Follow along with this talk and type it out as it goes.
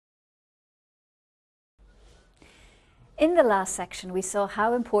In the last section, we saw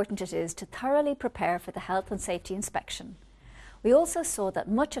how important it is to thoroughly prepare for the health and safety inspection. We also saw that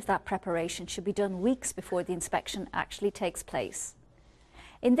much of that preparation should be done weeks before the inspection actually takes place.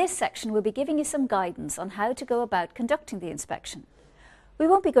 In this section, we'll be giving you some guidance on how to go about conducting the inspection. We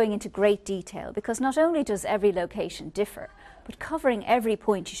won't be going into great detail because not only does every location differ, but covering every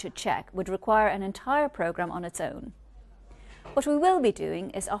point you should check would require an entire programme on its own. What we will be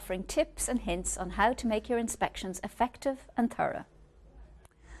doing is offering tips and hints on how to make your inspections effective and thorough.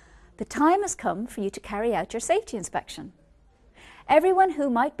 The time has come for you to carry out your safety inspection. Everyone who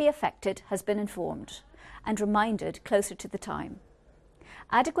might be affected has been informed and reminded closer to the time.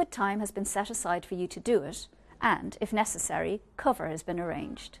 Adequate time has been set aside for you to do it, and, if necessary, cover has been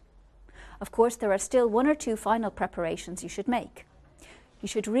arranged. Of course, there are still one or two final preparations you should make. You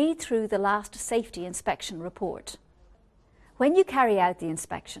should read through the last safety inspection report. When you carry out the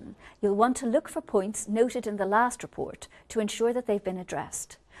inspection, you'll want to look for points noted in the last report to ensure that they've been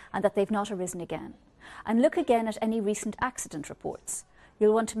addressed and that they've not arisen again. And look again at any recent accident reports.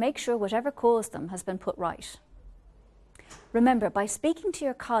 You'll want to make sure whatever caused them has been put right. Remember, by speaking to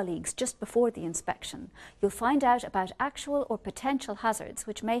your colleagues just before the inspection, you'll find out about actual or potential hazards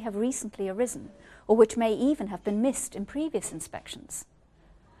which may have recently arisen or which may even have been missed in previous inspections.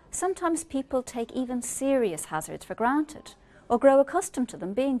 Sometimes people take even serious hazards for granted or grow accustomed to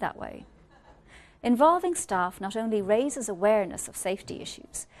them being that way. Involving staff not only raises awareness of safety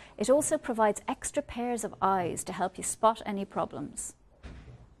issues, it also provides extra pairs of eyes to help you spot any problems.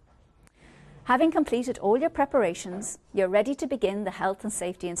 Having completed all your preparations, you're ready to begin the health and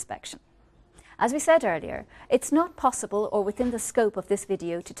safety inspection. As we said earlier, it's not possible or within the scope of this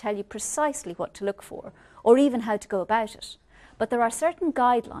video to tell you precisely what to look for or even how to go about it, but there are certain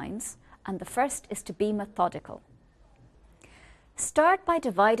guidelines, and the first is to be methodical. Start by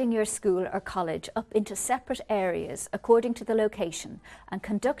dividing your school or college up into separate areas according to the location and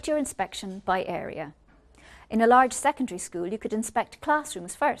conduct your inspection by area. In a large secondary school, you could inspect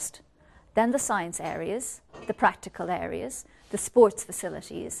classrooms first, then the science areas, the practical areas, the sports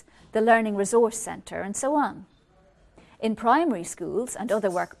facilities, the learning resource centre, and so on. In primary schools and other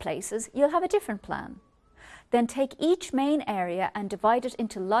workplaces, you'll have a different plan. Then take each main area and divide it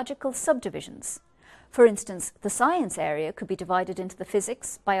into logical subdivisions. For instance, the science area could be divided into the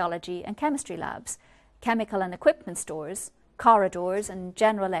physics, biology and chemistry labs, chemical and equipment stores, corridors and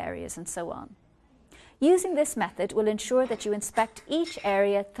general areas, and so on. Using this method will ensure that you inspect each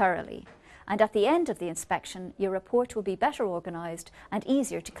area thoroughly, and at the end of the inspection, your report will be better organised and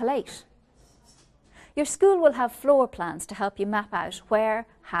easier to collate. Your school will have floor plans to help you map out where,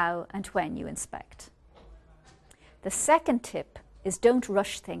 how and when you inspect. The second tip is don't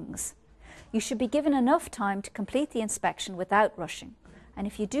rush things. You should be given enough time to complete the inspection without rushing, and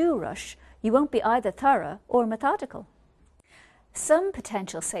if you do rush, you won't be either thorough or methodical. Some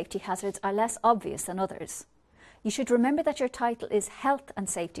potential safety hazards are less obvious than others. You should remember that your title is Health and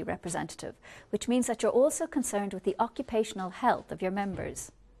Safety Representative, which means that you're also concerned with the occupational health of your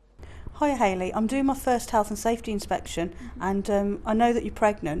members. Hi Hayley, I'm doing my first health and safety inspection and I know that you're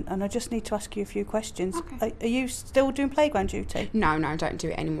pregnant and I just need to ask you a few questions. Okay. Are you still doing playground duty? No, I don't do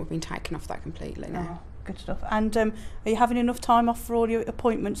it anymore. I've been taken off that completely now. Oh, good stuff. And are you having enough time off for all your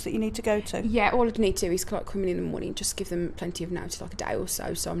appointments that you need to go to? Yeah, all I need to do is like come in the morning, just give them plenty of notice, like a day or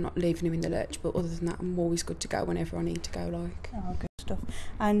so I'm not leaving them in the lurch, but other than that I'm always good to go whenever I need to go. Oh, good stuff.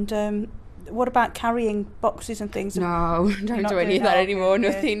 And what about carrying boxes and things? No, don't do any of that anymore. Yeah.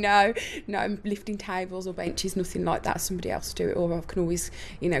 Nothing. No, I'm lifting tables or benches. Nothing like that. Somebody else do it, or I can always,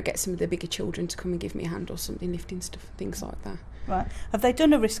 get some of the bigger children to come and give me a hand or something, lifting stuff, things like that. Right. Have they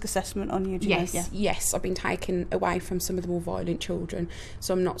done a risk assessment on you? Yes. I've been taken away from some of the more violent children,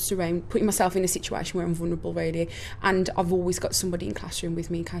 so I'm not putting myself in a situation where I'm vulnerable really. And I've always got somebody in classroom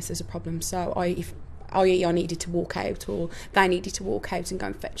with me in case there's a problem. So if I needed to walk out or they needed to walk out and go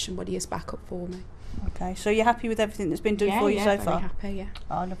and fetch somebody as backup for me. Okay, so you're happy with everything that's been done for you so far? Yeah, very happy, yeah.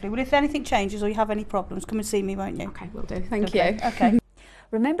 Oh, lovely. Well, if anything changes or you have any problems, come and see me, won't you? Okay, will do. Thank you. Okay.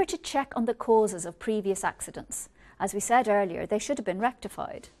 Remember to check on the causes of previous accidents. As we said earlier, they should have been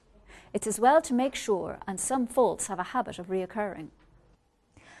rectified. It's as well to make sure, and some faults have a habit of reoccurring.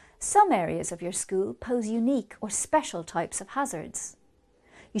 Some areas of your school pose unique or special types of hazards.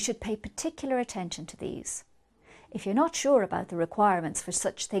 You should pay particular attention to these. If you're not sure about the requirements for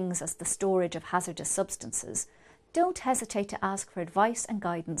such things as the storage of hazardous substances, don't hesitate to ask for advice and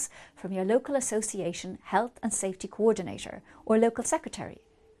guidance from your local association health and safety coordinator or local secretary.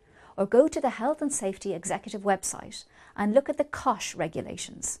 Or go to the Health and Safety Executive website and look at the COSH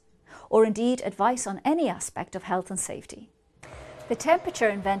regulations, or indeed advice on any aspect of health and safety. The temperature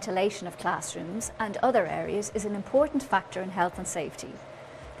and ventilation of classrooms and other areas is an important factor in health and safety.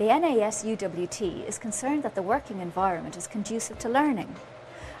 The NAS UWT is concerned that the working environment is conducive to learning,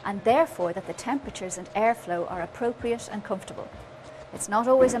 and therefore that the temperatures and airflow are appropriate and comfortable. It's not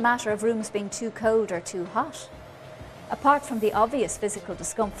always a matter of rooms being too cold or too hot. Apart from the obvious physical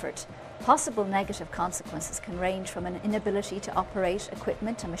discomfort, possible negative consequences can range from an inability to operate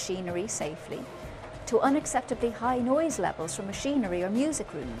equipment and machinery safely, to unacceptably high noise levels from machinery or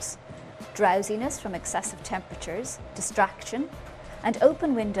music rooms, drowsiness from excessive temperatures, distraction, and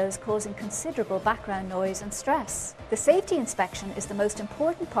open windows causing considerable background noise and stress. The safety inspection is the most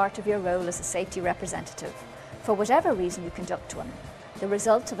important part of your role as a safety representative, for whatever reason you conduct one. The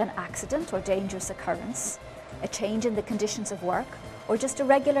result of an accident or dangerous occurrence, a change in the conditions of work, or just a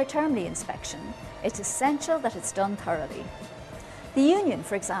regular termly inspection, it's essential that it's done thoroughly. The union,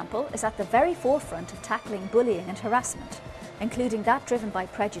 for example, is at the very forefront of tackling bullying and harassment, including that driven by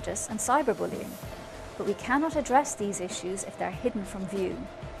prejudice and cyberbullying. But we cannot address these issues if they're hidden from view.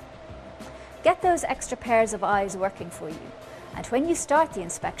 Get those extra pairs of eyes working for you, and when you start the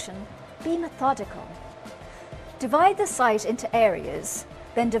inspection, be methodical. Divide the site into areas,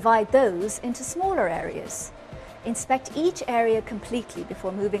 then divide those into smaller areas. Inspect each area completely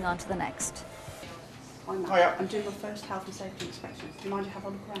before moving on to the next. I'm doing my first health and safety inspection. Do you mind if I have a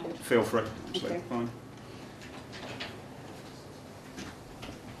look around? Feel free. Absolutely fine.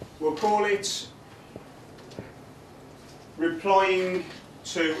 We'll call it replying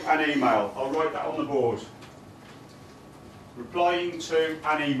to an email. I'll write that on the board. Replying to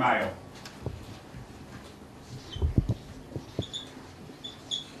an email.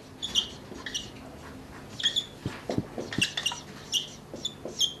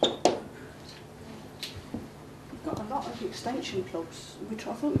 Extension plugs. I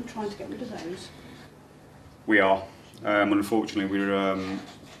thought we were trying to get rid of those. We are. Unfortunately,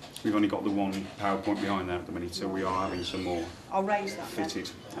 we've only got the one power point behind there at the minute, so we are having some more. I'll raise that fitted.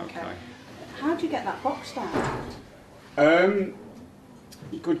 Then. Okay. How do you get that box down?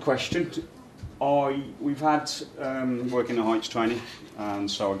 Good question. We've had working the heights training, and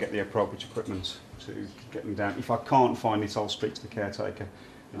so I get the appropriate equipment to get them down. If I can't find it, I'll speak to the caretaker,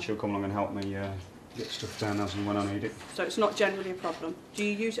 and she'll come along and help me get stuff down as and when I need it. So it's not generally a problem. Do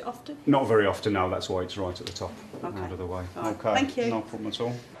you use it often? Not very often, no. That's why it's right at the top, okay. Out of the way. Right. Okay. Thank you. No problem at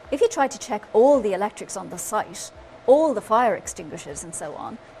all. If you try to check all the electrics on the site, all the fire extinguishers and so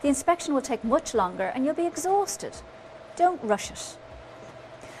on, the inspection will take much longer and you'll be exhausted. Don't rush it.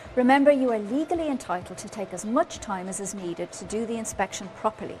 Remember, you are legally entitled to take as much time as is needed to do the inspection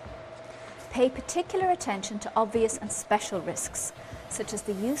properly. Pay particular attention to obvious and special risks, such as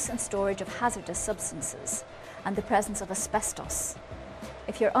the use and storage of hazardous substances and the presence of asbestos.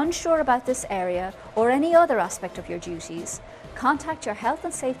 If you're unsure about this area or any other aspect of your duties, contact your health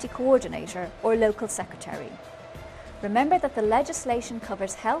and safety coordinator or local secretary. Remember that the legislation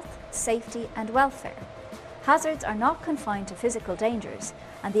covers health, safety and welfare. Hazards are not confined to physical dangers,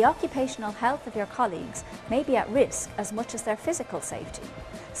 and the occupational health of your colleagues may be at risk as much as their physical safety,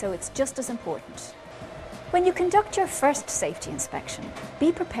 so it's just as important. When you conduct your first safety inspection,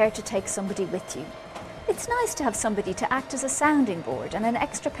 be prepared to take somebody with you. It's nice to have somebody to act as a sounding board and an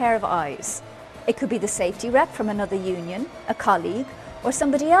extra pair of eyes. It could be the safety rep from another union, a colleague, or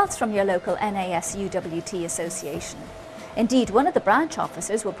somebody else from your local NAS UWT association. Indeed, one of the branch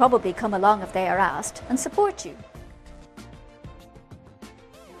officers will probably come along if they are asked and support you.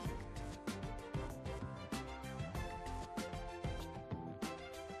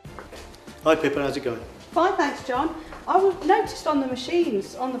 Hi Pippa, how's it going? Fine, thanks John. I noticed on the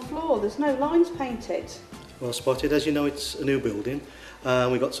machines, on the floor, there's no lines painted. Well spotted. As you know, it's a new building.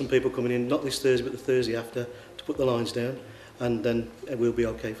 We've got some people coming in, not this Thursday, but the Thursday after, to put the lines down, and then we'll be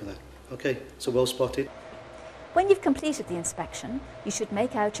okay for that. Okay, so well spotted. When you've completed the inspection, you should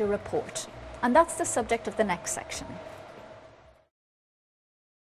make out your report, and that's the subject of the next section.